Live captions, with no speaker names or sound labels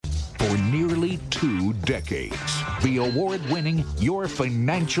for nearly 2 decades. The award-winning Your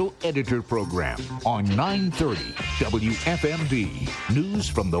Financial Editor program on 930 WFMD. News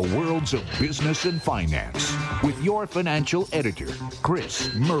from the worlds of business and finance with your financial editor,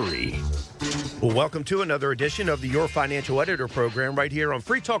 Chris Murray. Well, welcome to another edition of the Your Financial Editor program right here on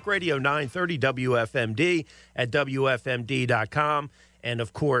Free Talk Radio 930 WFMD at WFMD.com. And,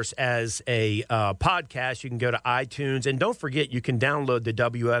 of course, as a podcast, you can go to iTunes. And don't forget, you can download the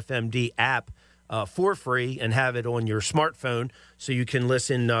WFMD app for free and have it on your smartphone so you can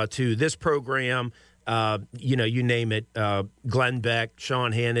listen to this program, you name it, Glenn Beck,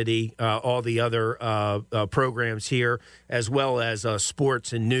 Sean Hannity, all the other programs here, as well as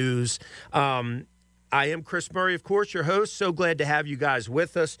sports and news. I am Chris Murray, of course, your host. So glad to have you guys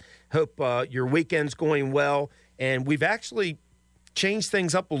with us. Hope your weekend's going well. And we've actually changed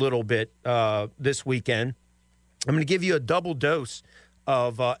things up a little bit this weekend. I'm going to give you a double dose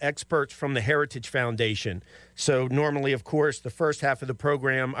of experts from the Heritage Foundation. So normally, of course, the first half of the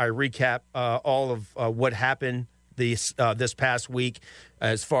program, I recap all of what happened this past week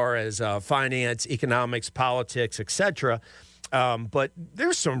as far as finance, economics, politics, etc. But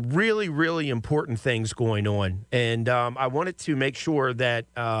there's some really, really important things going on. And I wanted to make sure that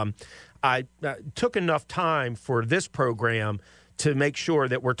I took enough time for this program to make sure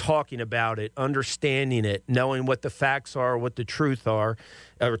that we're talking about it, understanding it, knowing what the facts are, what the truth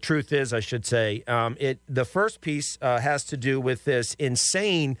is, I should say. The first piece has to do with this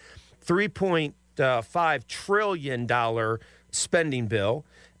insane $3.5 trillion spending bill.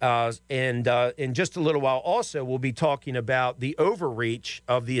 And in just a little while also, we'll be talking about the overreach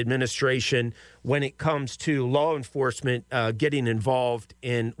of the administration when it comes to law enforcement getting involved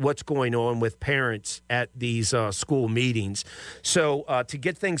in what's going on with parents at these school meetings. So to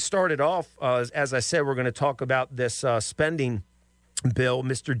get things started off, as I said, we're going to talk about this spending bill.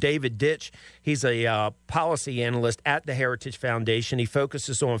 Mr. David Ditch, he's a policy analyst at the Heritage Foundation. He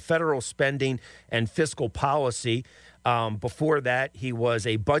focuses on federal spending and fiscal policy. Before that, he was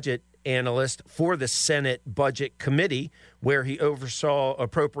a budget analyst for the Senate Budget Committee, where he oversaw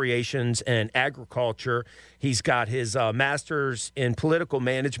appropriations and agriculture. He's got his master's in political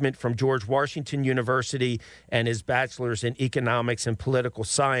management from George Washington University and his bachelor's in economics and political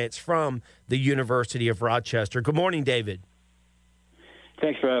science from the University of Rochester. Good morning, David.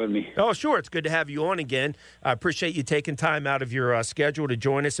 Thanks for having me. Oh, sure. It's good to have you on again. I appreciate you taking time out of your schedule to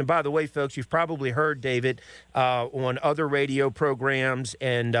join us. And by the way, folks, you've probably heard David on other radio programs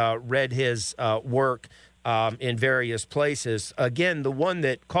and read his work in various places. Again, the one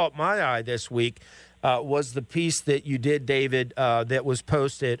that caught my eye this week was the piece that you did, David, that was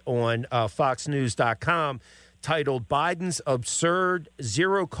posted on FoxNews.com titled Biden's Absurd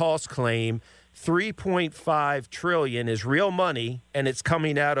Zero-Cost Claim $3.5 trillion is real money, and it's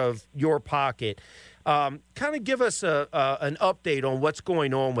coming out of your pocket. Kind of give us an update on what's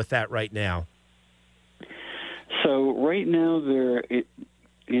going on with that right now. So right now there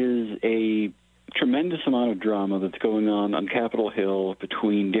is a tremendous amount of drama that's going on Capitol Hill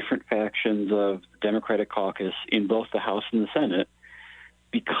between different factions of the Democratic caucus in both the House and the Senate.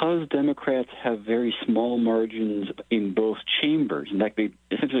 Because Democrats have very small margins in both chambers, in fact, they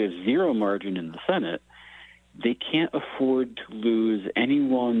essentially have zero margin in the Senate, they can't afford to lose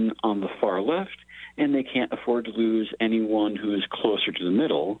anyone on the far left, and they can't afford to lose anyone who is closer to the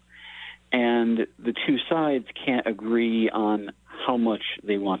middle. And the two sides can't agree on how much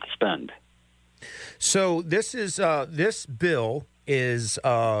they want to spend. So this bill is,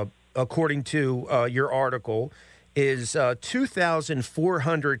 according to your article, is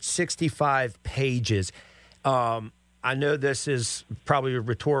 2,465 pages. I know this is probably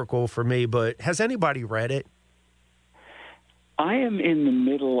rhetorical for me, but has anybody read it? I am in the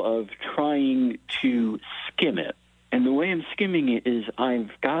middle of trying to skim it. And the way I'm skimming it is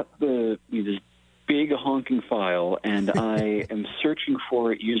I've got this big honking file, and I am searching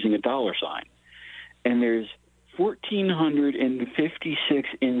for it using a $. And there's 1,456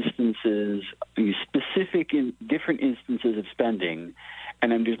 instances, specific in different instances of spending,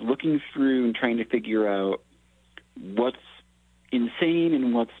 and I'm just looking through and trying to figure out what's insane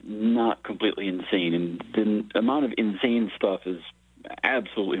and what's not completely insane. And the amount of insane stuff is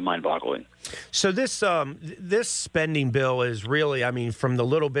absolutely mind-boggling. So this spending bill is really, I mean, from the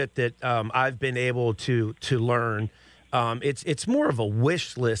little bit that I've been able to learn, it's more of a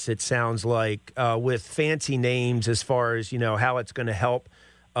wish list, it sounds like, with fancy names as far as, how it's going to help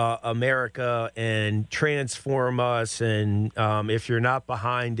America and transform us. And if you're not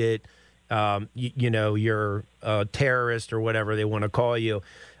behind it, you're a terrorist or whatever they want to call you.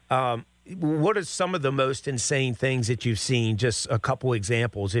 what are some of the most insane things that you've seen? Just a couple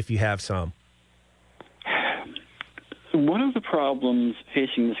examples, if you have some. One of the problems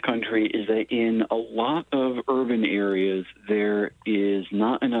facing this country is that in a lot of urban areas, there is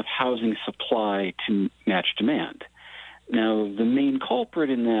not enough housing supply to match demand. Now, the main culprit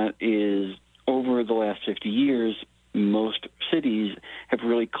in that is over the last 50 years, most cities have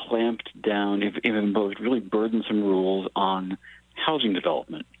really clamped down, have imposed really burdensome rules on housing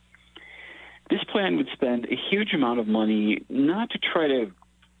development. This plan would spend a huge amount of money not to try to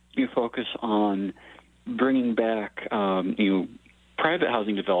focus on bringing back private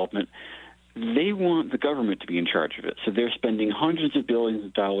housing development. They want the government to be in charge of it. So they're spending hundreds of billions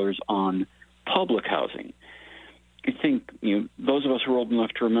of dollars on public housing. I think those of us who are old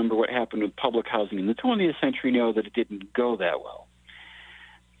enough to remember what happened with public housing in the 20th century know that it didn't go that well.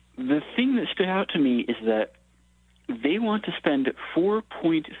 The thing that stood out to me is that they want to spend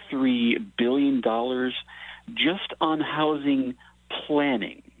 $4.3 billion just on housing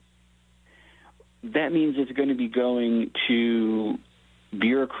planning. That means it's going to be going to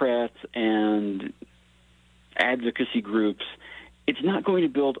bureaucrats and advocacy groups. It's not going to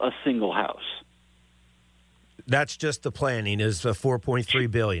build a single house. That's just the planning is $4.3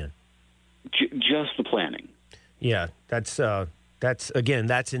 billion. Just the planning. Yeah, that's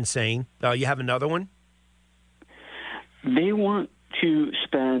insane. You have another one? They want to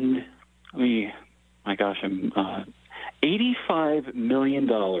spend, $85 million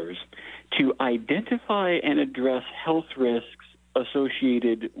to identify and address health risks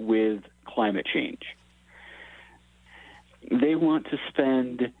associated with climate change. They want to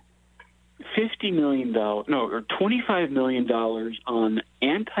spend $25 million on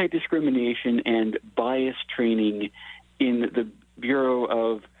anti-discrimination and bias training in the Bureau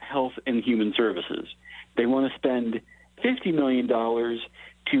of Health and Human Services. They want to spend $50 million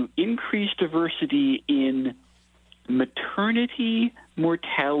to increase diversity in maternity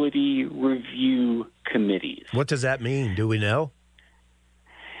mortality review committees. What does that mean? Do we know?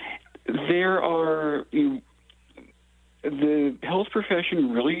 There are... The health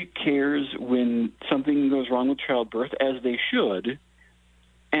profession really cares when something goes wrong with childbirth, as they should.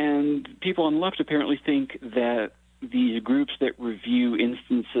 And people on the left apparently think that these groups that review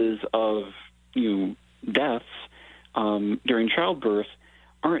instances of deaths during childbirth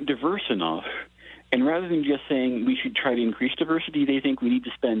aren't diverse enough. And rather than just saying we should try to increase diversity, they think we need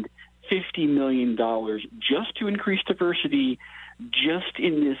to spend $50 million just to increase diversity, just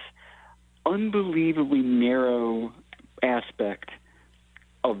in this unbelievably narrow aspect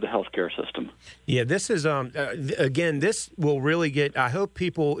of the healthcare system. Yeah, this is, again, this will really get, I hope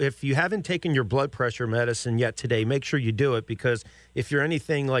people, if you haven't taken your blood pressure medicine yet today, make sure you do it, because if you're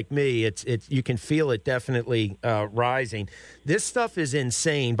anything like me, it's you can feel it definitely rising. This stuff is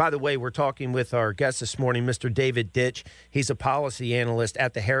insane. By the way, we're talking with our guest this morning, Mr. David Ditch. He's a policy analyst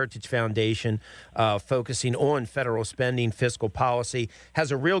at the Heritage Foundation, focusing on federal spending, fiscal policy.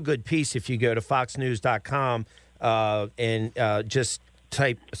 Has a real good piece if you go to foxnews.com and just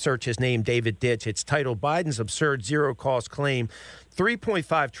search his name, David Ditch. It's titled Biden's Absurd Zero-Cost Claim.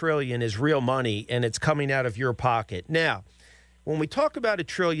 $3.5 trillion is real money, and it's coming out of your pocket. Now, when we talk about $1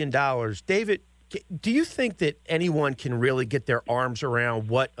 trillion, David, do you think that anyone can really get their arms around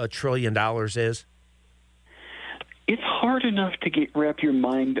what $1 trillion is? It's hard enough to wrap your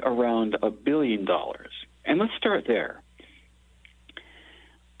mind around $1 billion. And let's start there.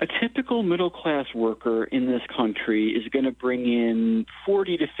 A typical middle-class worker in this country is going to bring in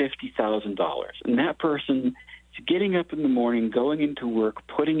 $40,000 to $50,000, and that person is getting up in the morning, going into work,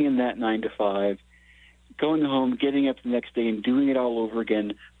 putting in that 9 to 5, going home, getting up the next day, and doing it all over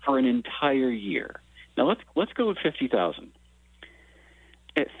again for an entire year. Now let's go with $50,000.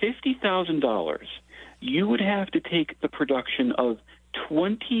 At $50,000, you would have to take the production of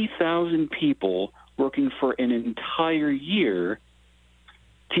 20,000 people working for an entire year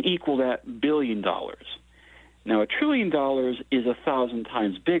to equal that $1 billion. Now, $1 trillion is 1,000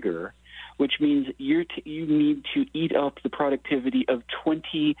 times bigger, which means you need to eat up the productivity of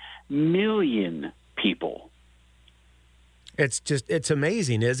 20 million people. It's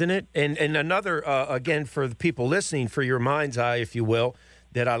amazing, isn't it? And another, again, for the people listening, for your mind's eye, if you will,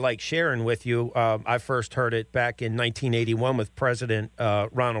 that I like sharing with you. I first heard it back in 1981 with President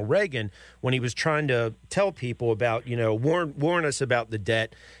Ronald Reagan, when he was trying to tell people about, warn us about the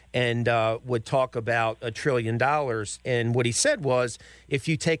debt, and would talk about $1 trillion. And what he said was, if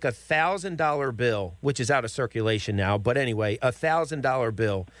you take a $1,000 bill, which is out of circulation now, but anyway, a $1,000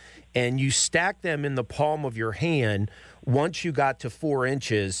 bill, and you stack them in the palm of your hand, once you got to 4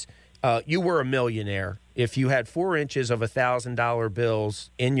 inches, you were a millionaire. if you had 4 inches of $1,000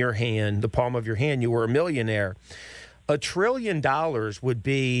 bills in your hand, the palm of your hand, you were a millionaire. $1 trillion would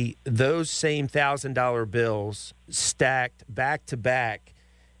be those same $1,000 bills stacked back to back,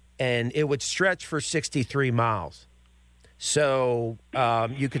 and it would stretch for 63 miles. So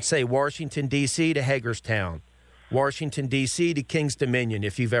you could say Washington, D.C. to Hagerstown, Washington, D.C. to Kings Dominion,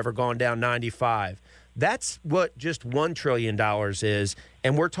 if you've ever gone down 95. That's what just $1 trillion is,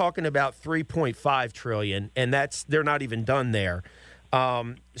 and we're talking about $3.5 trillion, and they're not even done there.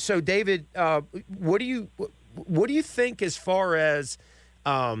 So, David, what do you think as far as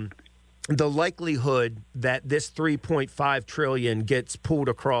the likelihood that this $3.5 trillion gets pulled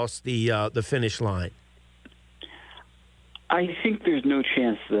across the finish line? I think there's no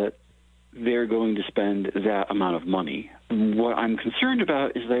chance that they're going to spend that amount of money. What I'm concerned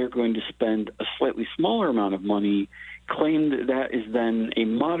about is they're going to spend a slightly smaller amount of money, claim that that is then a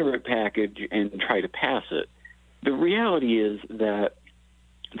moderate package, and try to pass it. The reality is that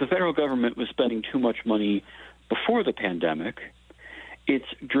the federal government was spending too much money before the pandemic. It's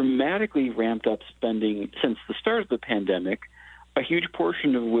dramatically ramped up spending since the start of the pandemic, a huge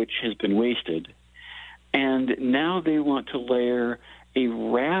portion of which has been wasted. And now they want to layer a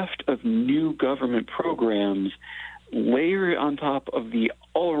raft of new government programs, layer it on top of the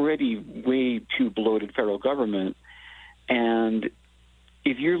already way too bloated federal government. And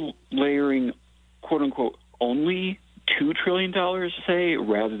if you're layering, quote unquote, only $2 trillion, say,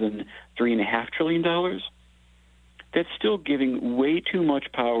 rather than $3.5 trillion, that's still giving way too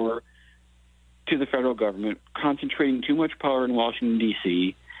much power to the federal government, concentrating too much power in Washington,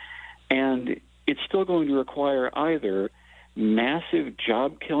 D.C., and it's still going to require either massive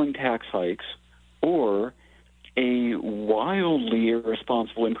job-killing tax hikes or a wildly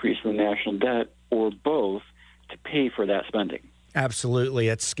irresponsible increase in the national debt, or both, to pay for that spending. Absolutely.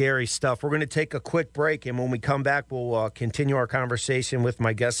 It's scary stuff. We're going to take a quick break, and when we come back, we'll continue our conversation with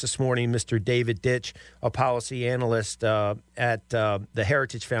my guest this morning, Mr. David Ditch, a policy analyst at the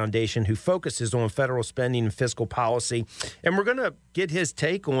Heritage Foundation who focuses on federal spending and fiscal policy. And we're going to get his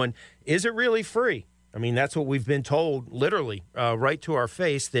take on, is it really free? I mean, that's what we've been told, literally, right to our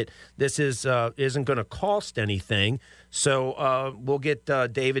face, that this isn't going to cost anything. So we'll get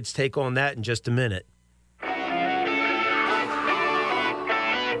David's take on that in just a minute.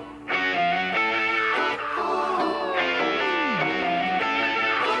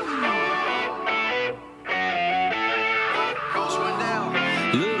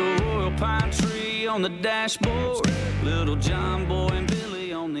 Little royal pine tree on the dashboard, little John Boy and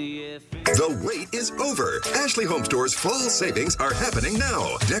Billy on the FM. The wait is over. Ashley Home Store's fall savings are happening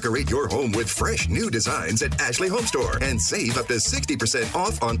now. Decorate your home with fresh new designs at Ashley Home Store and save up to 60%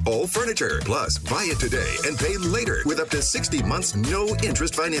 off on all furniture. Plus, buy it today and pay later with up to 60 months no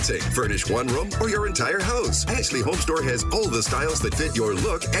interest financing. Furnish one room or your entire house. Ashley Home Store has all the styles that fit your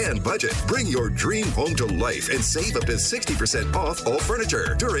look and budget. Bring your dream home to life and save up to 60% off all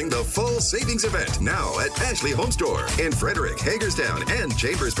furniture during the fall savings event now at Ashley Home Store in Frederick, Hagerstown, and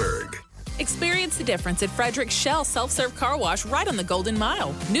Chambersburg. Experience the difference at Frederick Shell Self-Serve Car Wash right on the Golden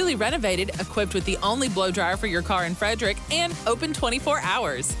Mile. Newly renovated, equipped with the only blow dryer for your car in Frederick, and open 24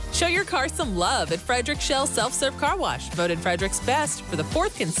 hours. Show your car some love at Frederick Shell Self-Serve Car Wash, voted Frederick's best for the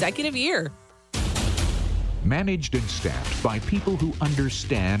 4th consecutive year. Managed and staffed by people who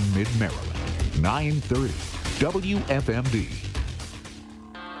understand Mid-Maryland. 930 WFMD.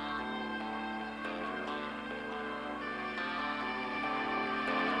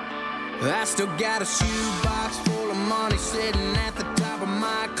 I still got a shoebox full of money sitting at the top of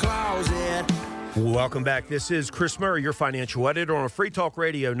my closet. Welcome back. This is Chris Murray, your financial editor on Free Talk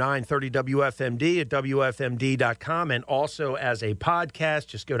Radio 930 WFMD at WFMD.com, and also as a podcast.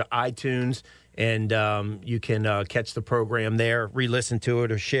 Just go to iTunes and you can catch the program there, re-listen to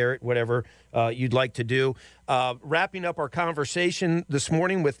it or share it, whatever you'd like to do. Wrapping up our conversation this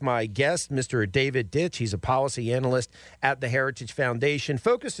morning with my guest, Mr. David Ditch. He's a policy analyst at the Heritage Foundation,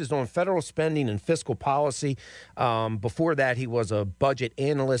 focuses on federal spending and fiscal policy. Before that, he was a budget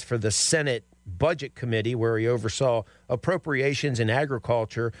analyst for the Senate Budget Committee, where he oversaw appropriations in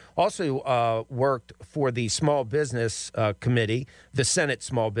agriculture. Also worked for the Small Business Committee, the Senate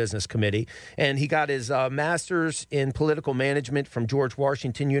Small Business Committee, and he got his master's in political management from George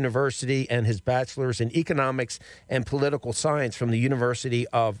Washington University and his bachelor's in economics and political science from the University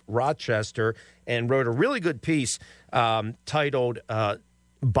of Rochester, and wrote a really good piece titled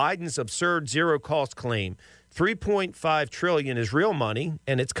Biden's Absurd Zero-Cost Claim. $3.5 trillion is real money,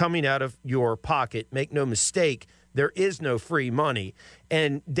 and it's coming out of your pocket. Make no mistake, there is no free money.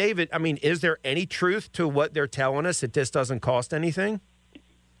 And, David, I mean, is there any truth to what they're telling us, that this doesn't cost anything?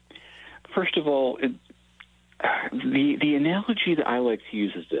 First of all, The analogy that I like to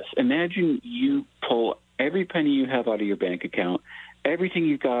use is this. Imagine you pull every penny you have out of your bank account, everything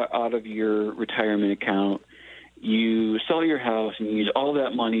you've got out of your retirement account, you sell your house, and you use all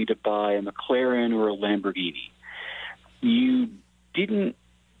that money to buy a McLaren or a Lamborghini. You didn't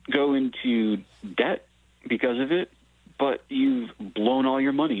go into debt because of it, but you've blown all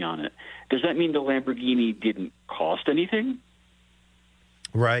your money on it. Does that mean the Lamborghini didn't cost anything?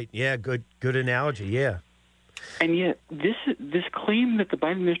 Right. Yeah, good analogy, yeah. And yet, this claim that the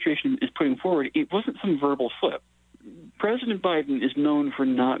Biden administration is putting forward, it wasn't some verbal slip. President Biden is known for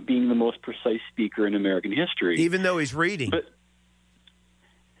not being the most precise speaker in American history. Even though he's reading.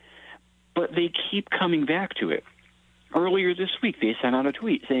 But they keep coming back to it. Earlier this week, they sent out a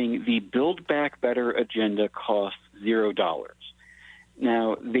tweet saying the Build Back Better agenda costs $0.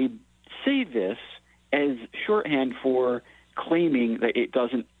 Now, they say this as shorthand for claiming that it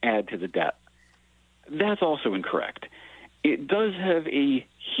doesn't add to the debt. That's also incorrect. It does have a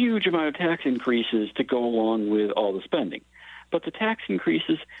huge amount of tax increases to go along with all the spending. But the tax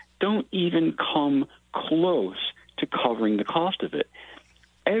increases don't even come close to covering the cost of it.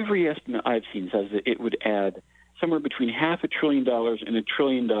 Every estimate I've seen says that it would add somewhere between $500 billion and $1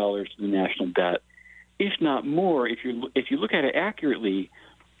 trillion to the national debt, if not more, if you look at it accurately,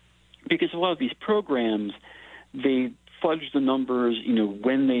 because a lot of these programs, they fudge the numbers,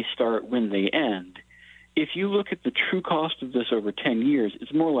 when they start, when they end. If you look at the true cost of this over 10 years,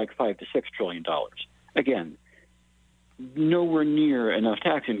 it's more like $5 to $6 trillion. Again, nowhere near enough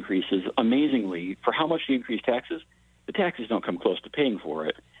tax increases. Amazingly, for how much they increase taxes, the taxes don't come close to paying for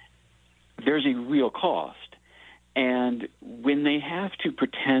it. There's a real cost. And when they have to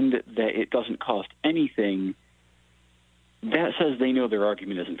pretend that it doesn't cost anything, that says they know their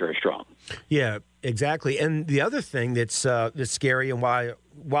argument isn't very strong. Yeah, exactly. And the other thing that's scary, and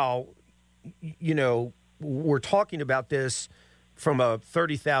while we're talking about this from a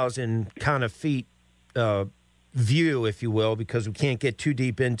 30,000 kind of feet view, if you will, because we can't get too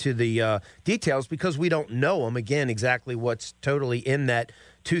deep into the details because we don't know them, again, exactly what's totally in that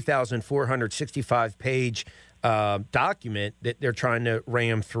 2,465-page document that they're trying to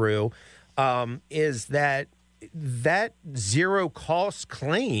ram through, is that zero-cost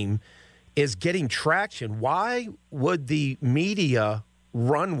claim is getting traction. Why would the media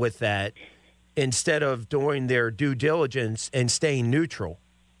run with that instead of doing their due diligence and staying neutral?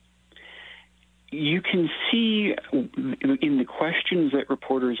 You can see in the questions that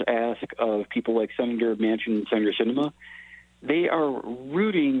reporters ask of people like Senator Manchin and Senator Sinema, they are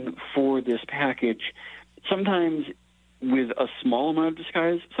rooting for this package, sometimes with a small amount of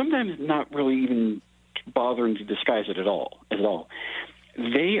disguise, sometimes not really even bothering to disguise it at all.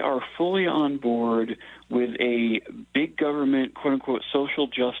 They are fully on board with a big government, quote-unquote, social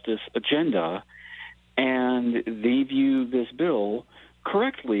justice agenda, and they view this bill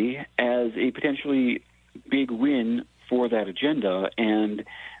correctly as a potentially big win for that agenda, and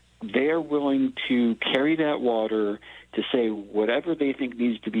they're willing to carry that water to say whatever they think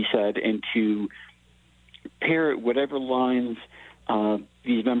needs to be said and to parrot whatever lines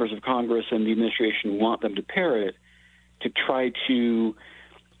these members of Congress and the administration want them to parrot to try to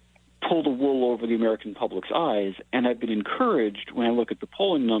pull the wool over the American public's eyes. And I've been encouraged when I look at the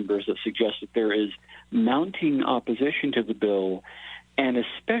polling numbers that suggest that there is mounting opposition to the bill, and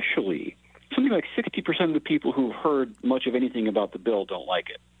especially something like 60% of the people who've heard much of anything about the bill don't like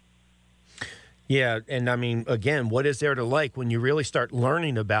it. Yeah, and I mean, again, what is there to like when you really start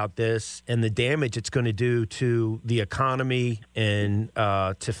learning about this and the damage it's going to do to the economy and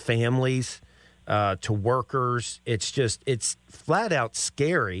to families, to workers? It's flat out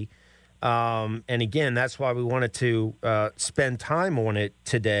scary. And again, that's why we wanted to spend time on it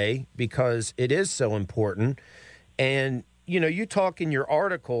today, because it is so important. And, you talk in your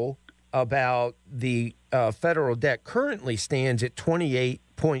article about the federal debt currently stands at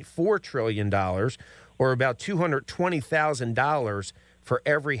 $28.4 trillion, or about $220,000 for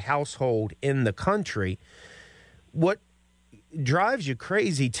every household in the country. What drives you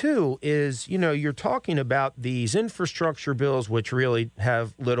crazy, too, is, you're talking about these infrastructure bills, which really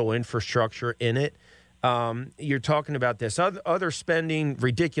have little infrastructure in it. You're talking about this other spending,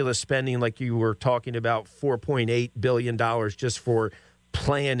 ridiculous spending, like you were talking about $4.8 billion just for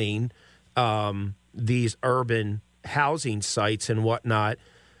planning these urban housing sites and whatnot.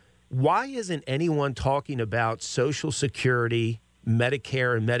 Why isn't anyone talking about Social Security,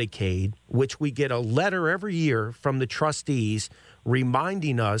 Medicare, and Medicaid, which we get a letter every year from the trustees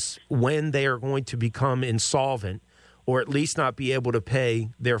reminding us when they are going to become insolvent or at least not be able to pay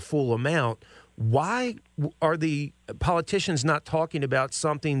their full amount? Why are the politicians not talking about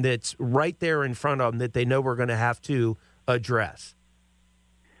something that's right there in front of them that they know we're going to have to address?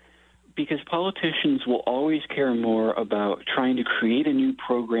 Because politicians will always care more about trying to create a new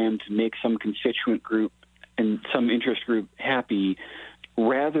program to make some constituent group and some interest group happy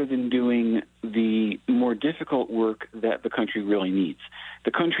rather than doing the more difficult work that the country really needs.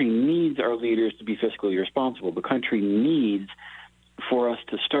 The country needs our leaders to be fiscally responsible. The country needs for us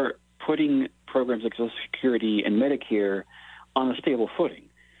to start putting programs like Social Security and Medicare on a stable footing.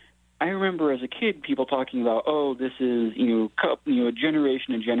 I remember as a kid people talking about, oh, this is a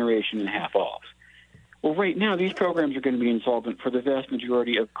generation and a half off. Well, right now these programs are going to be insolvent for the vast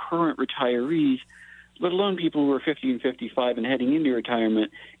majority of current retirees, let alone people who are 50 and 55 and heading into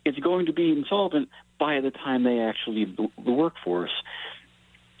retirement. It's going to be insolvent by the time they actually leave the workforce.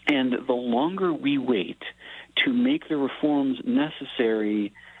 And the longer we wait to make the reforms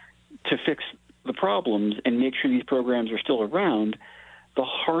necessary to fix the problems and make sure these programs are still around, the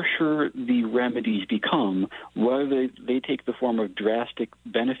harsher the remedies become, whether they take the form of drastic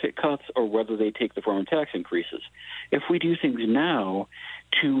benefit cuts or whether they take the form of tax increases. If we do things now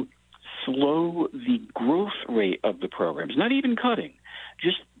to slow the growth rate of the programs, not even cutting,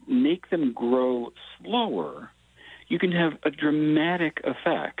 just make them grow slower, you can have a dramatic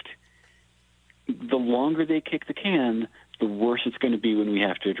effect. The longer they kick the can, the worse it's going to be when we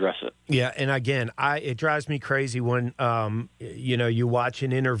have to address it. Yeah, and again, it drives me crazy when you watch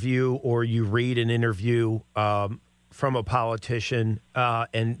an interview or you read an interview from a politician,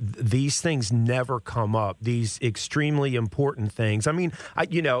 and these things never come up. These extremely important things. I mean,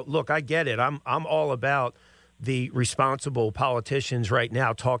 look, I get it. I'm all about the responsible politicians right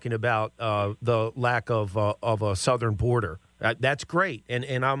now talking about the lack of a southern border. That's great,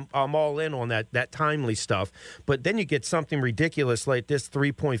 and I'm all in on that timely stuff. But then you get something ridiculous like this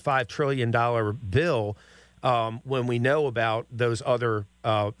 $3.5 trillion bill when we know about those other,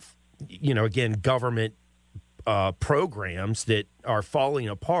 again, government programs that are falling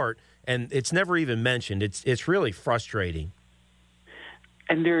apart, and it's never even mentioned. It's really frustrating.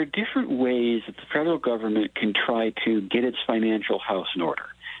 And there are different ways that the federal government can try to get its financial house in order.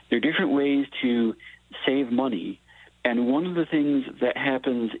 There are different ways to save money. And one of the things that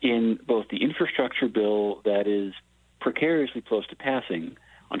happens in both the infrastructure bill that is precariously close to passing,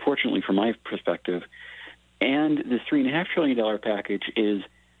 unfortunately from my perspective, and the $3.5 trillion package is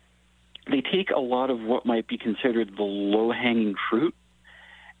they take a lot of what might be considered the low-hanging fruit,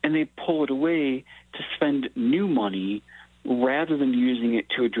 and they pull it away to spend new money rather than using it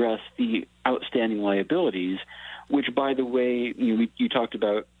to address the outstanding liabilities, which, by the way, you talked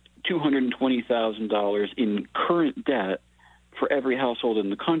about $220,000 in current debt for every household in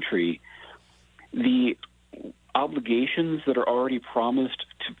the country. The obligations that are already promised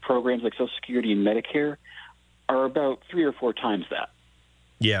to programs like Social Security and Medicare are about 3 or 4 times that.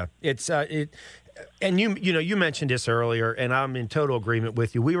 Yeah, it's and you mentioned this earlier, and I'm in total agreement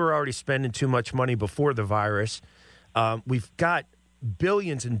with you. We were already spending too much money before the virus. We've got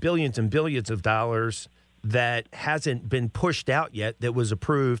billions and billions and billions of dollars that hasn't been pushed out yet that was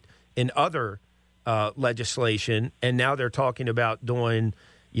approved in other legislation, and now they're talking about doing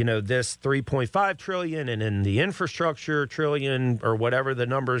this $3.5 trillion and then the infrastructure trillion or whatever the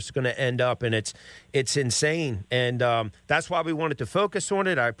number is going to end up, and it's insane, and that's why we wanted to focus on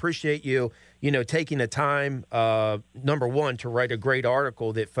it. I appreciate you taking the time, number one, to write a great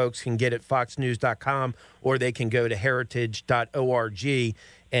article that folks can get at foxnews.com, or they can go to heritage.org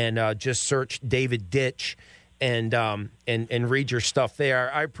and just search David Ditch and read your stuff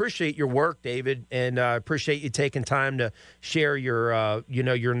there. I appreciate your work, David, and I appreciate you taking time to share your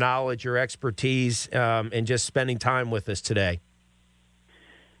your knowledge, your expertise, and just spending time with us today.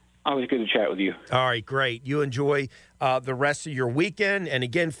 Always good to chat with you. All right, great. You enjoy the rest of your weekend. And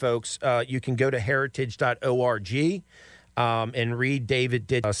again, folks, you can go to heritage.org and read David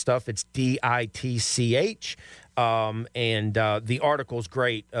Ditch stuff. It's DITCH. And the article's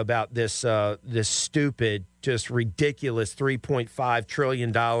great about this stupid, just ridiculous $3.5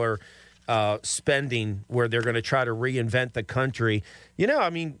 trillion spending where they're going to try to reinvent the country. I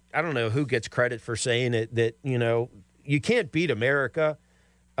don't know who gets credit for saying it, that, you can't beat America.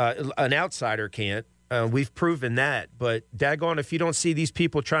 An outsider can't. We've proven that. But daggone, if you don't see these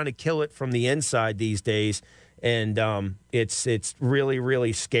people trying to kill it from the inside these days, and it's really,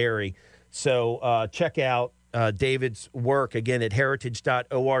 really scary. So check out David's work, again, at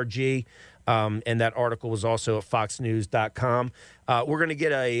heritage.org, and that article was also at foxnews.com. We're going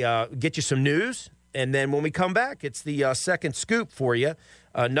to get you some news And then when we come back, it's the second scoop for you.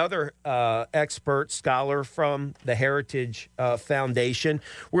 Another expert scholar from the Heritage Foundation.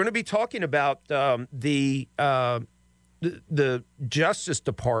 We're going to be talking about the Justice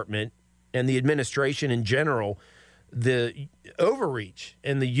Department and the administration in general, the overreach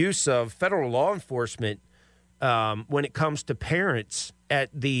and the use of federal law enforcement when it comes to parents at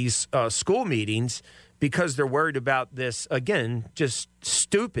these school meetings because they're worried about this, again, just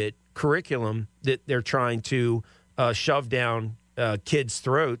stupid curriculum that they're trying to shove down kids'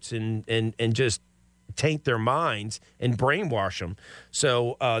 throats and just taint their minds and brainwash them.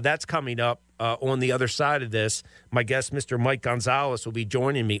 So that's coming up on the other side of this. My guest, Mr. Mike Gonzalez, will be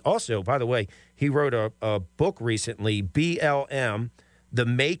joining me. Also, by the way, he wrote a book recently, BLM, The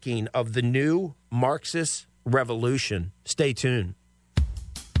Making of the New Marxist Revolution. Stay tuned.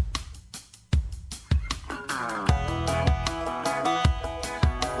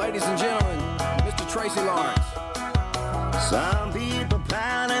 Ladies and gentlemen, Mr. Tracy Lawrence. Some people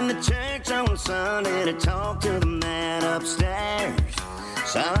pile in the church on Sunday to talk to the man upstairs.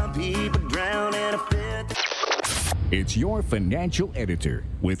 Some people drown in a fit. It's your financial editor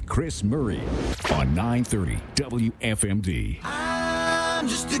with Chris Murray on 930 WFMD. I'm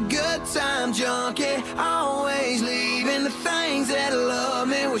just a good time junkie, always leaving the things that love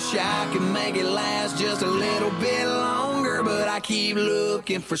me. Wish I could make it last just a little bit longer, but I keep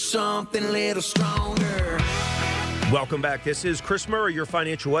looking for something a little stronger. Welcome back. This is Chris Murray, your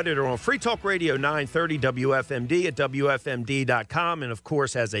financial editor on Free Talk Radio 930 WFMD at WFMD.com, and, of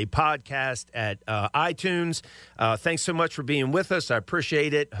course, as a podcast at iTunes. Thanks so much for being with us. I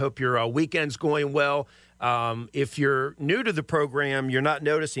appreciate it. Hope your weekend's going well. If you're new to the program, you're not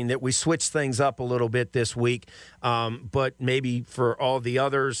noticing that we switched things up a little bit this week. But maybe for all the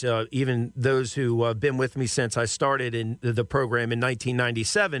others, even those who have been with me since I started in the program in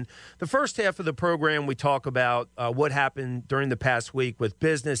 1997, the first half of the program, we talk about what happened during the past week with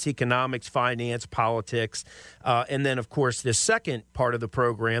business, economics, finance, politics. And then, of course, the second part of the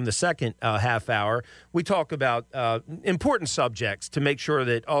program, the second half hour, we talk about important subjects to make sure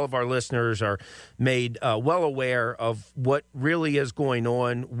that all of our listeners are made well aware of what really is going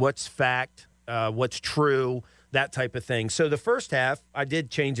on, what's fact, what's true, that type of thing. So the first half, I did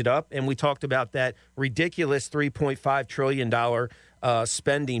change it up, and we talked about that ridiculous $3.5 trillion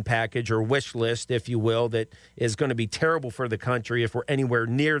spending package or wish list, if you will, that is going to be terrible for the country if we're anywhere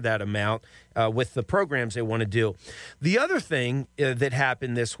near that amount with the programs they want to do. The other thing that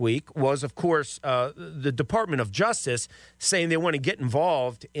happened this week was, of course, the Department of Justice saying they want to get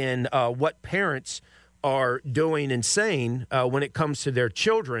involved in what parents are doing and saying when it comes to their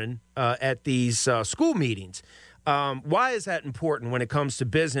children at these school meetings. Why is that important when it comes to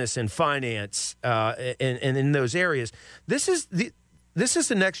business and finance and in those areas? This is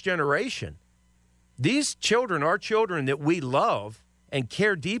the next generation. These children, our children that we love and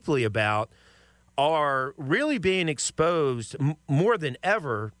care deeply about, are really being exposed more than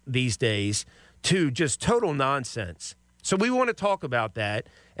ever these days to just total nonsense. So we want to talk about that,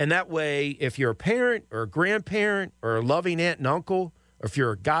 and that way, if you're a parent or a grandparent or a loving aunt and uncle, or if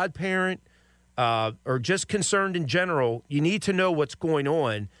you're a godparent or just concerned in general, you need to know what's going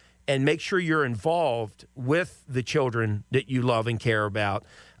on and make sure you're involved with the children that you love and care about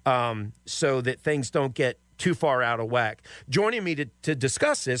so that things don't get too far out of whack. Joining me to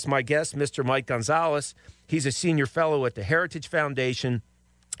discuss this, my guest, Mr. Mike Gonzalez. He's a senior fellow at the Heritage Foundation.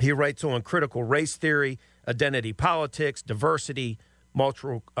 He writes on critical race theory, identity politics, diversity,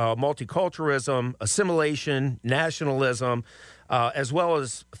 multiculturalism, assimilation, nationalism, as well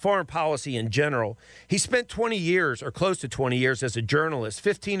as foreign policy in general. He spent 20 years, or close to 20 years, as a journalist,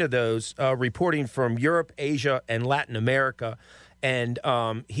 15 of those reporting from Europe, Asia, and Latin America. And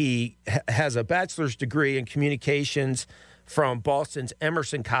he has a bachelor's degree in communications from Boston's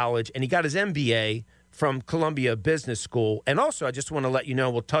Emerson College, and he got his MBA from Columbia Business School. And also, I just want to let you know,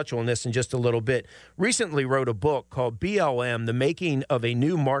 we'll touch on this in just a little bit, recently wrote a book called BLM, The Making of a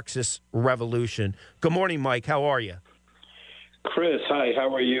New Marxist Revolution. Good morning, Mike. How are you? Chris, hi.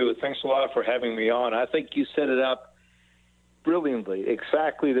 How are you? Thanks a lot for having me on. I think you set it up brilliantly,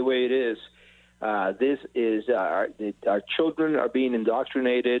 exactly the way it is. This is our children are being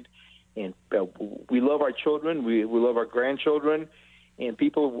indoctrinated, and we love our children. We love our grandchildren. And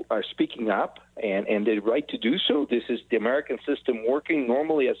people are speaking up, and they're right to do so. This is the American system working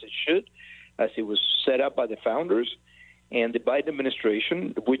normally as it should, as it was set up by the founders. And the Biden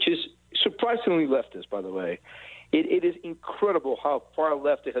administration, which is surprisingly leftist, by the way, it is incredible how far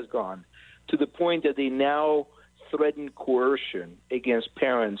left it has gone, to the point that they now threaten coercion against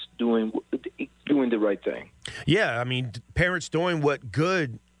parents doing the right thing. Yeah, I mean, parents doing what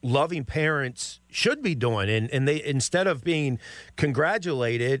good loving parents should be doing. And they, instead of being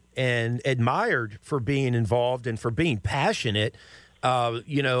congratulated and admired for being involved and for being passionate,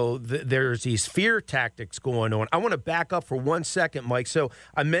 there's these fear tactics going on. I want to back up for 1 second, Mike. So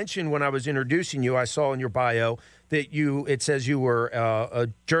I mentioned when I was introducing you, I saw in your bio that it says you were a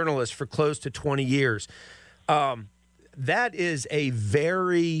journalist for close to 20 years. That is a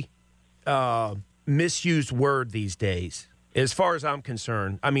very misused word these days, as far as I'm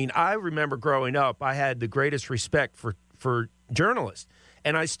concerned. I mean, I remember growing up, I had the greatest respect for journalists,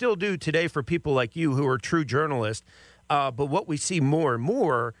 and I still do today for people like you who are true journalists. But what we see more and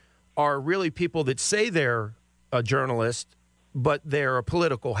more are really people that say they're a journalist, but they're a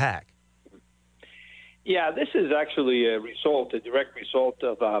political hack. Yeah, this is actually a direct result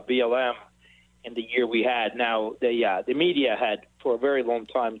of BLM in the year we had. Now, the media had for a very long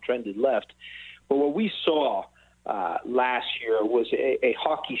time trended left. But what we saw last year was a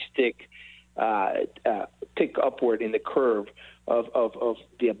hockey stick tick upward in the curve of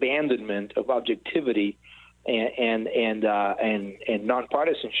the abandonment of objectivity and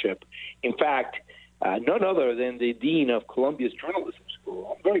nonpartisanship. In fact, none other than the dean of Columbia's journalism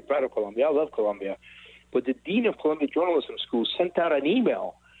school. I'm very proud of Columbia. I love Columbia. But the dean of Columbia Journalism School sent out an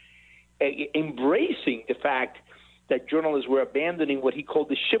email embracing the fact that journalists were abandoning what he called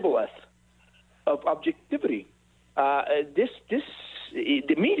the shibboleth of objectivity.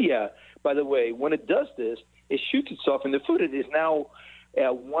 The media, by the way, when it does this, it shoots itself in the foot. It is now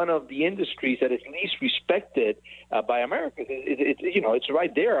one of the industries that is least respected by Americans. It's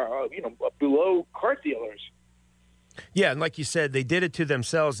right there, below car dealers. Yeah, and like you said, they did it to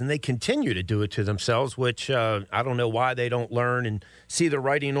themselves, and they continue to do it to themselves, which I don't know why they don't learn and see the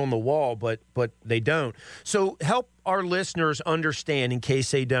writing on the wall, but they don't. So help our listeners understand, in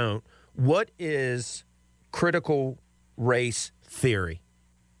case they don't, what is critical race theory?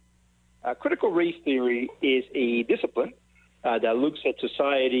 Critical race theory is a discipline that looks at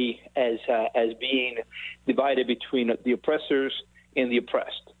society as being divided between the oppressors and the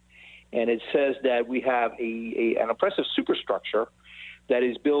oppressed. And it says that we have an oppressive superstructure that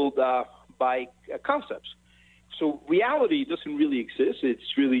is built by concepts. So reality doesn't really exist.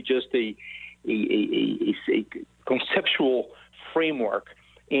 It's really just a conceptual framework.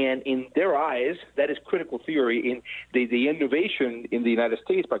 And in their eyes, that is critical theory. In the innovation in the United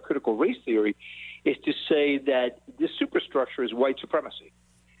States by critical race theory is to say that this superstructure is white supremacy.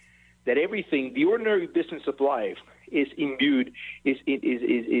 That everything, the ordinary business of life, is imbued, is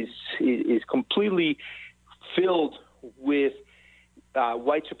completely filled with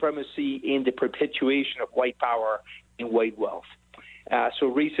white supremacy in the perpetuation of white power and white wealth.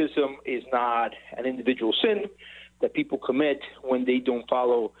 So racism is not an individual sin that people commit when they don't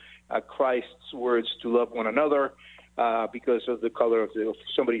follow Christ's words to love one another because of the color of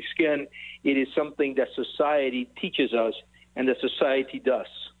somebody's skin. It is something that society teaches us and that society does.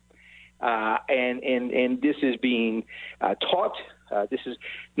 And this is being taught. This is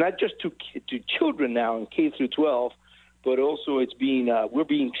not just to children now in K through 12, but also we're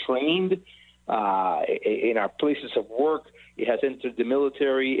being trained in our places of work. It has entered the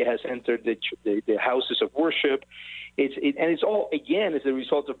military. It has entered the houses of worship. And it's all, again, as a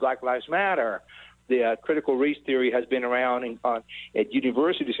result of Black Lives Matter. The critical race theory has been around at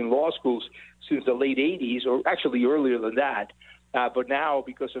universities and law schools since the late 80s, or actually earlier than that. But now,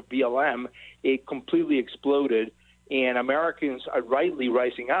 because of BLM, it completely exploded, and Americans are rightly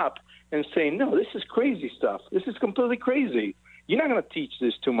rising up and saying, no, this is crazy stuff. This is completely crazy. You're not going to teach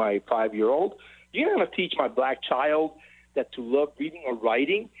this to my 5-year-old. You're not going to teach my black child that to love reading or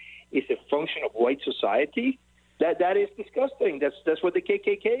writing is a function of white society. That is disgusting. That's what the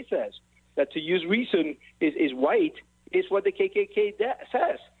KKK says. That to use reason is white is what the KKK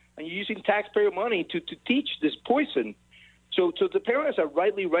says. And you're using taxpayer money to teach this poison. So the parents are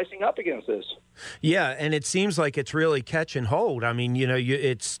rightly rising up against this. Yeah, and it seems like it's really catching hold. I mean,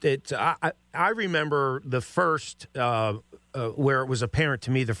 I remember the first where it was apparent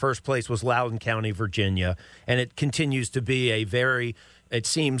to me the first place was Loudoun County, Virginia, and it continues to be a very, it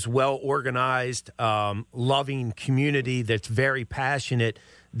seems, well-organized, loving community that's very passionate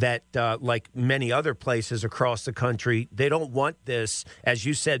that, like many other places across the country, they don't want this, as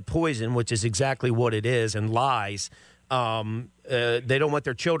you said, poison, which is exactly what it is, and lies. They don't want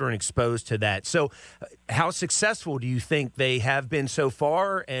their children exposed to that. So how successful do you think they have been so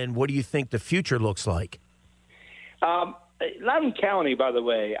far, and what do you think the future looks like? Loudoun County, by the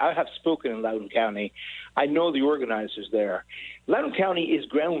way, I have spoken in Loudoun County. I know the organizers there. Loudoun County is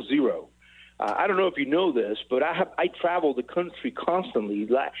ground zero. I don't know if you know this, but I travel the country constantly.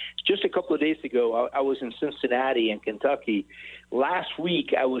 Just a couple of days ago, I was in Cincinnati and Kentucky. Last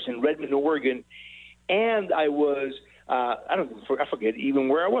week, I was in Redmond, Oregon, and I was I forget even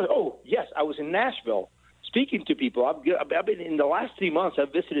where I was. Oh, yes, I was in Nashville speaking to people. I've been in the last 3 months.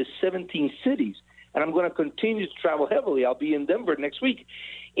 I've visited 17 cities, and I'm going to continue to travel heavily. I'll be in Denver next week.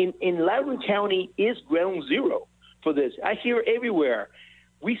 In Loudoun County is ground zero for this. I hear everywhere.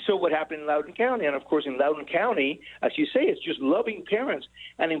 We saw what happened in Loudoun County, and of course in Loudoun County, as you say, it's just loving parents.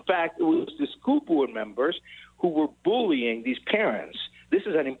 And in fact, it was the school board members who were bullying these parents. This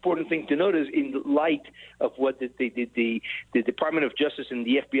is an important thing to notice in light of what the Department of Justice and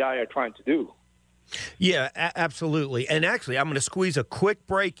the FBI are trying to do. Yeah, absolutely. And actually, I'm going to squeeze a quick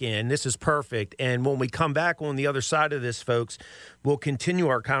break in. This is perfect. And when we come back on the other side of this, folks, we'll continue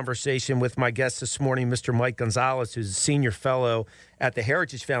our conversation with my guest this morning, Mr. Mike Gonzalez, who's a senior fellow at the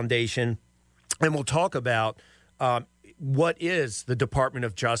Heritage Foundation. And we'll talk about what is the Department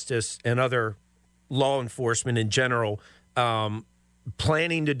of Justice and other law enforcement in general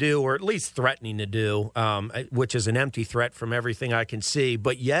planning to do, or at least threatening to do, which is an empty threat from everything I can see.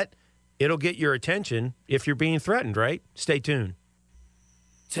 But yet, it'll get your attention if you're being threatened, right? Stay tuned.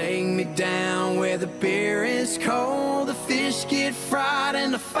 Take me down where the beer is cold, the fish get fried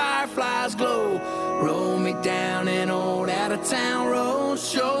and the fireflies glow. Roll me down an old out-of-town road,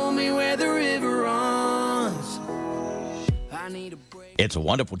 show me where the river runs. I need a break. It's a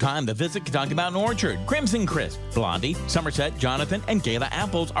wonderful time to visit Kentucky Mountain Orchard. Crimson Crisp, Blondie, Somerset, Jonathan, and Gala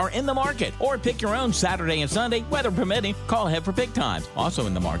apples are in the market. Or pick your own Saturday and Sunday, weather permitting. Call ahead for pick times. Also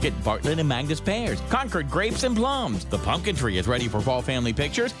in the market, Bartlett and Magnus pears, Concord grapes and plums. The pumpkin tree is ready for fall family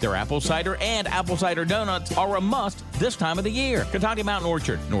pictures. Their apple cider and apple cider donuts are a must this time of the year. Kentucky Mountain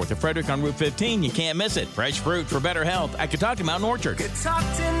Orchard, north of Frederick on Route 15. You can't miss it. Fresh fruit for better health at Kentucky Mountain Orchard.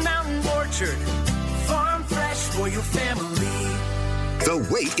 Kentucky Mountain Orchard, farm fresh for your family. The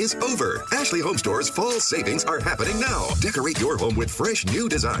wait is over. Ashley Home Store's fall savings are happening now. Decorate your home with fresh new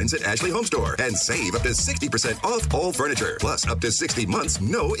designs at Ashley Home Store and save up to 60% off all furniture. Plus up to 60 months,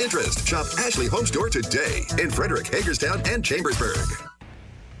 no interest. Shop Ashley Home Store today in Frederick, Hagerstown, and Chambersburg.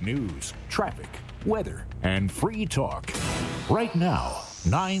 News, traffic, weather, and free talk. Right now,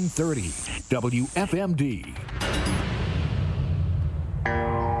 930 WFMD.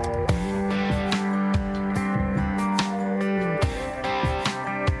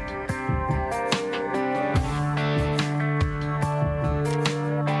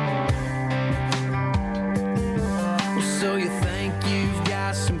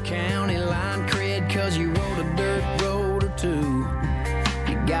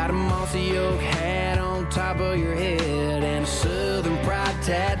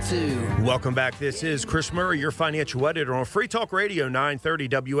 Welcome back. This is Chris Murray, your financial editor on Free Talk Radio 930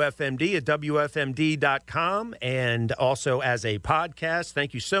 WFMD at WFMD.com and also as a podcast.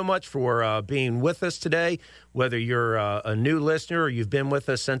 Thank you so much for being with us today, whether you're a new listener or you've been with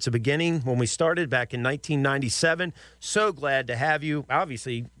us since the beginning when we started back in 1997. So glad to have you.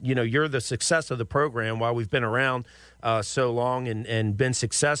 Obviously, you know, you're the success of the program while we've been around so long and been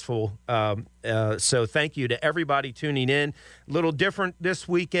successful. So thank you to everybody tuning in. A little different this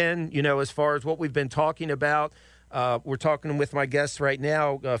weekend, you know, as far as what we've been talking about. We're talking with my guests right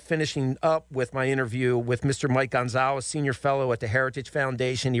now, finishing up with my interview with Mr. Mike Gonzalez, senior fellow at the Heritage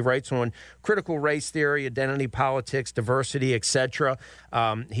Foundation. He writes on critical race theory, identity politics, diversity, etc.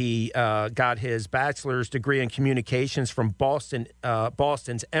 He got his bachelor's degree in communications from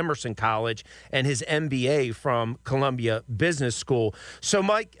Boston's Emerson College and his MBA from Columbia Business School. So,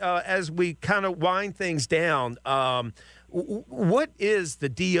 Mike, as we kind of wind things down, what is the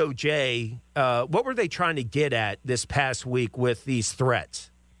DOJ, what were they trying to get at this past week with these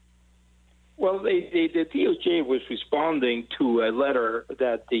threats? Well, the DOJ was responding to a letter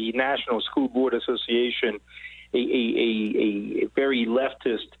that the National School Board Association, a very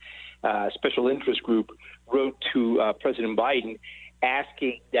leftist special interest group, wrote to President Biden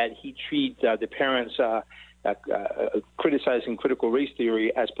asking that he treat the parents criticizing critical race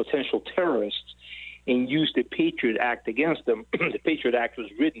theory as potential terrorists and use the Patriot Act against them. The Patriot Act was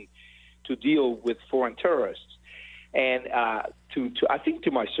written to deal with foreign terrorists, and I think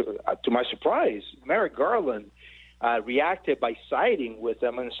to my surprise, Merrick Garland reacted by siding with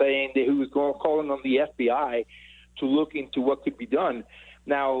them and saying that he was calling on the FBI to look into what could be done.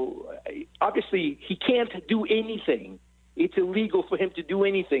 Now, obviously, he can't do anything. It's illegal for him to do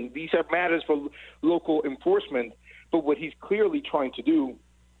anything. These are matters for local enforcement. But what he's clearly trying to do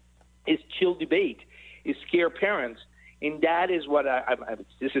is chill debate, is scare parents. And that is what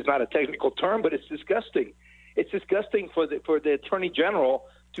this is not a technical term, but it's disgusting. It's disgusting for the Attorney General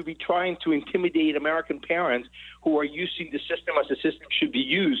to be trying to intimidate American parents who are using the system as the system should be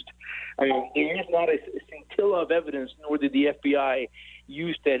used. I mean, there is not a scintilla of evidence, nor did the FBI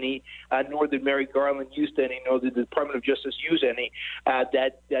use any, nor did Merrick Garland use any, nor did the Department of Justice use any,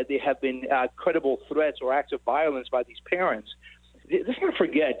 that they have been credible threats or acts of violence by these parents. Let's not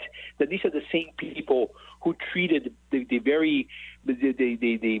forget that these are the same people who treated the very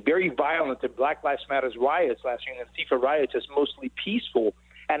violent Black Lives Matter riots last year and Antifa riots as mostly peaceful,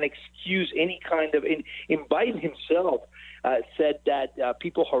 and excuse any kind of. In Biden himself said that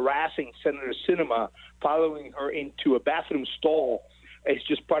people harassing Senator Sinema, following her into a bathroom stall, is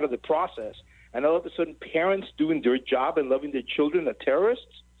just part of the process. And all of a sudden, parents doing their job and loving their children are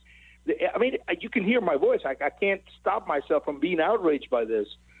terrorists. I mean, you can hear my voice. I can't stop myself from being outraged by this.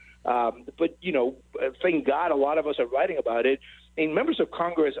 But, you know, thank God a lot of us are writing about it. And members of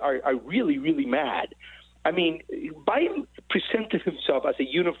Congress are really, really mad. I mean, Biden presented himself as a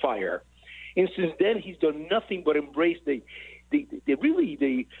unifier. And since then, he's done nothing but embrace the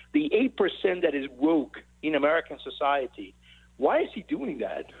 8% that is woke in American society. Why is he doing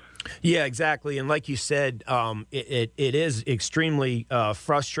that? Yeah, exactly. And like you said, it is extremely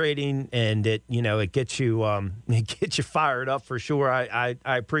frustrating, and it gets you fired up for sure. I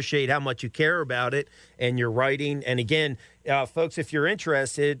appreciate how much you care about it and your writing. And again, folks, if you're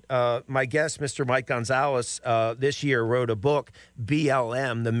interested, my guest, Mr. Mike Gonzalez, this year wrote a book,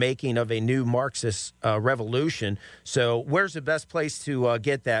 BLM: The Making of a New Marxist Revolution. So where's the best place to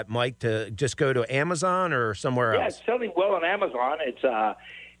get that, Mike? To just go to Amazon or somewhere else? Yeah, it's selling well on Amazon.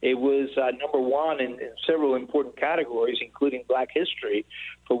 It was number one in several important categories, including Black history,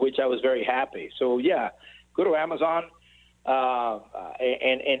 for which I was very happy. So, yeah, go to Amazon,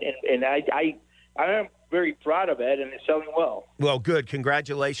 and I am very proud of it, and it's selling well. Well, good.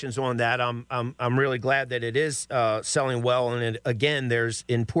 Congratulations on that. I'm really glad that it is selling well. And again, there's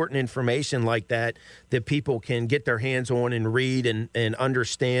important information like that people can get their hands on and read and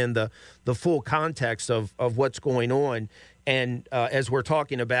understand the full context of what's going on. And as we're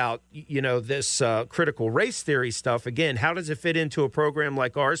talking about, this critical race theory stuff, again, how does it fit into a program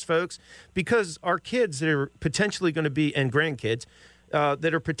like ours, folks? Because our kids that are potentially going to be, and grandkids,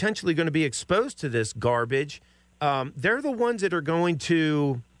 that are potentially going to be exposed to this garbage, they're the ones that are going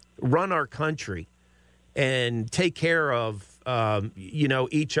to run our country and take care of,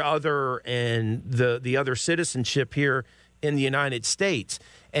 each other and the other citizenship here in the United States.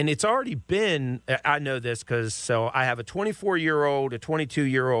 And it's already been, I know this because I have a 24-year-old, a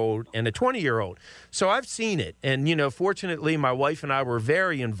 22-year-old, and a 20-year-old. So I've seen it. And, fortunately, my wife and I were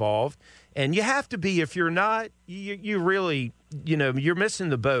very involved. And you have to be, if you're not, you really, you're missing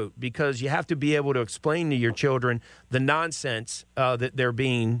the boat, because you have to be able to explain to your children the nonsense that they're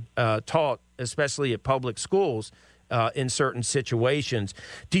being taught, especially at public schools. In certain situations.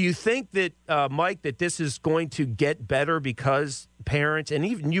 Do you think that, Mike, that this is going to get better because parents, and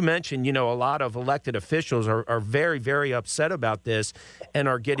even you mentioned, a lot of elected officials are very, very upset about this and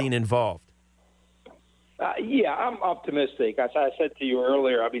are getting involved? Yeah, I'm optimistic. As I said to you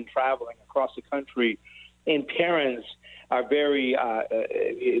earlier, I've been traveling across the country, and parents are very,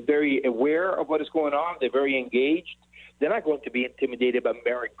 very aware of what is going on. They're very engaged. They're not going to be intimidated by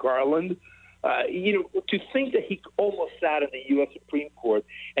Merrick Garland. To think that he almost sat in the U.S. Supreme Court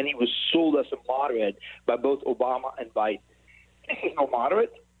and he was sold as a moderate by both Obama and Biden. This is no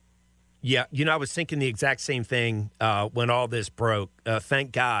moderate. Yeah, I was thinking the exact same thing when all this broke.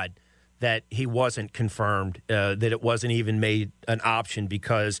 Thank God that he wasn't confirmed, that it wasn't even made an option,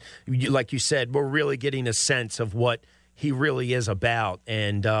 because, like you said, we're really getting a sense of what he really is about.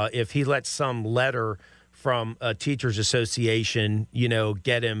 And if he lets some letter from a teachers association,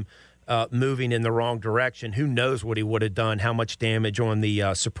 get him moving in the wrong direction, who knows what he would have done, how much damage on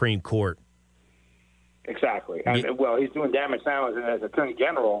the Supreme Court. Exactly. Well, he's doing damage now as Attorney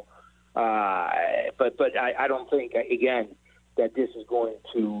General, but I don't think, again, that this is going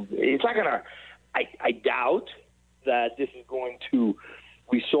to – it's not going to – I doubt that this is going to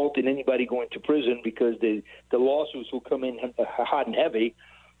result in anybody going to prison, because the lawsuits will come in hot and heavy.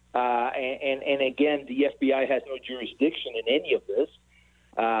 And again, the FBI has no jurisdiction in any of this.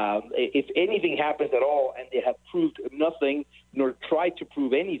 If anything happens at all and they have proved nothing nor tried to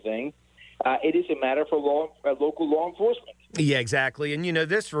prove anything, it is a matter for local law enforcement. Yeah, exactly. And,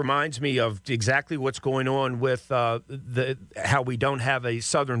 this reminds me of exactly what's going on with how we don't have a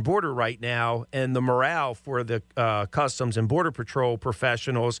southern border right now, and the morale for the Customs and Border Patrol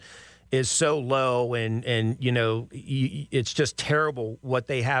professionals is so low, and it's just terrible what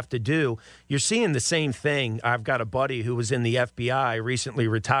they have to do. You're seeing the same thing. I've got a buddy who was in the FBI, recently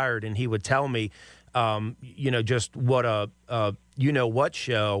retired, and he would tell me just what a what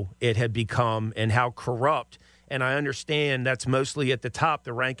show it had become and how corrupt. And I understand that's mostly at the top.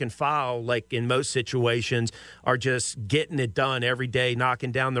 The rank and file, like in most situations, are just getting it done every day,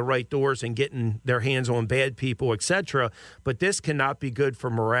 knocking down the right doors and getting their hands on bad people, etc. But this cannot be good for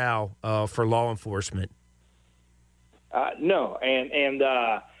morale for law enforcement. No, and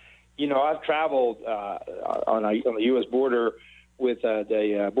I've traveled on the U.S. border with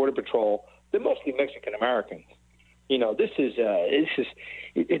the Border Patrol. They're mostly Mexican Americans.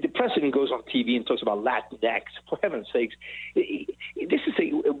 The president goes on TV and talks about Latinx. For heaven's sakes,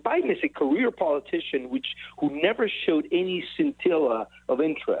 Biden is a career politician who never showed any scintilla of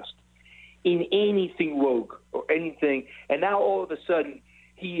interest in anything woke or anything, and now all of a sudden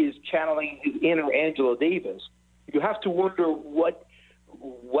he is channeling his inner Angela Davis. You have to wonder what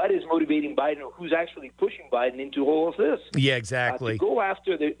is motivating Biden, or who's actually pushing Biden into all of this. Yeah, exactly. To go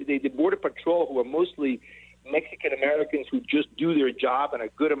after the Border Patrol, who are mostly Mexican Americans who just do their job and are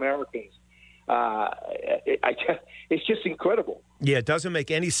good Americans. It's just incredible. Yeah, it doesn't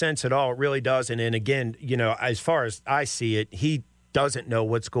make any sense at all. It really doesn't. And again, as far as I see it, he doesn't know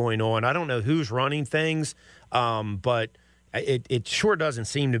what's going on. I don't know who's running things, but it sure doesn't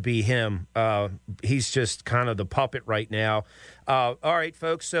seem to be him. He's just kind of the puppet right now. All right,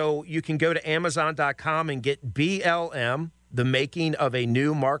 folks, so you can go to Amazon.com and get BLM, The Making of a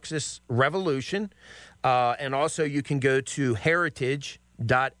New Marxist Revolution. And also you can go to heritage.org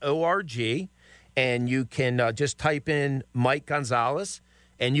and you can just type in Mike Gonzalez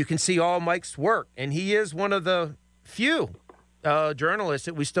and you can see all Mike's work. And he is one of the few journalists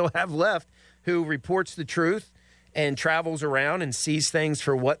that we still have left who reports the truth and travels around and sees things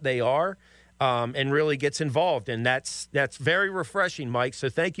for what they are and really gets involved. And that's very refreshing, Mike. So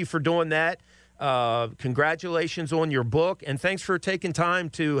thank you for doing that. Congratulations on your book. And thanks for taking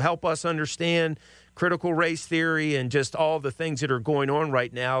time to help us understand critical race theory and just all the things that are going on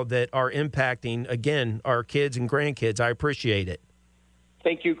right now that are impacting, again, our kids and grandkids. I appreciate it.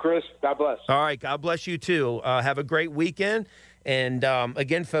 Thank you, Chris. God bless. All right. God bless you, too. Have a great weekend. And,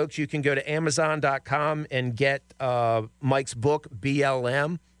 again, folks, you can go to Amazon.com and get Mike's book,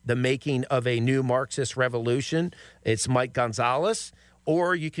 BLM, The Making of a New Marxist Revolution. It's Mike Gonzalez.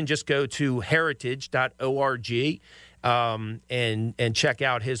 Or you can just go to heritage.org and check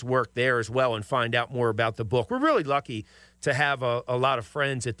out his work there as well and find out more about the book. We're really lucky to have a lot of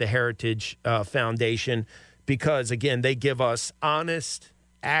friends at the Heritage Foundation because, again, they give us honest,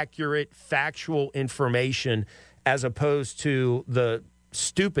 accurate, factual information as opposed to the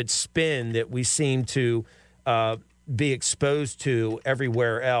stupid spin that we seem to be exposed to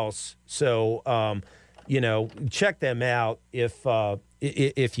everywhere else. So, check them out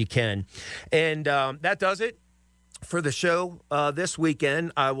if you can. And that does it for the show this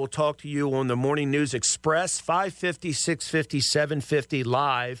weekend. I will talk to you on the Morning News Express, 5:50, 6:50, 7:50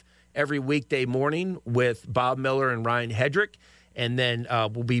 live every weekday morning with Bob Miller and Ryan Hedrick. And then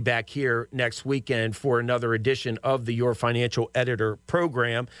we'll be back here next weekend for another edition of the Your Financial Editor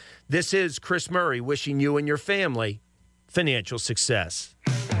program. This is Chris Murray wishing you and your family financial success.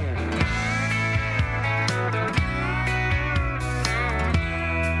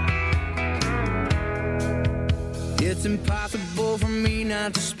 It's impossible for me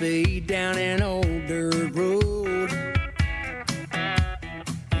not to speed down an old dirt road.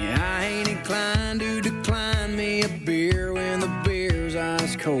 Yeah, I ain't inclined to decline me a beer when the beer's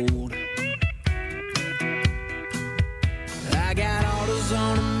ice cold. I got autos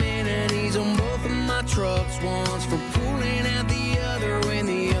on them and he's on both of my trucks. One's for pulling out the other when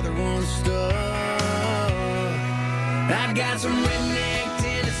the other one's stuck. I got some redneck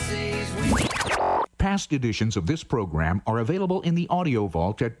Tennessees. Past editions of this program are available in the audio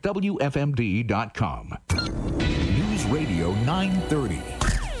vault at WFMD.com. News Radio 930.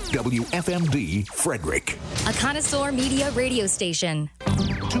 WFMD Frederick. A connoisseur media radio station.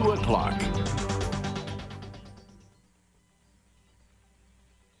 2 o'clock.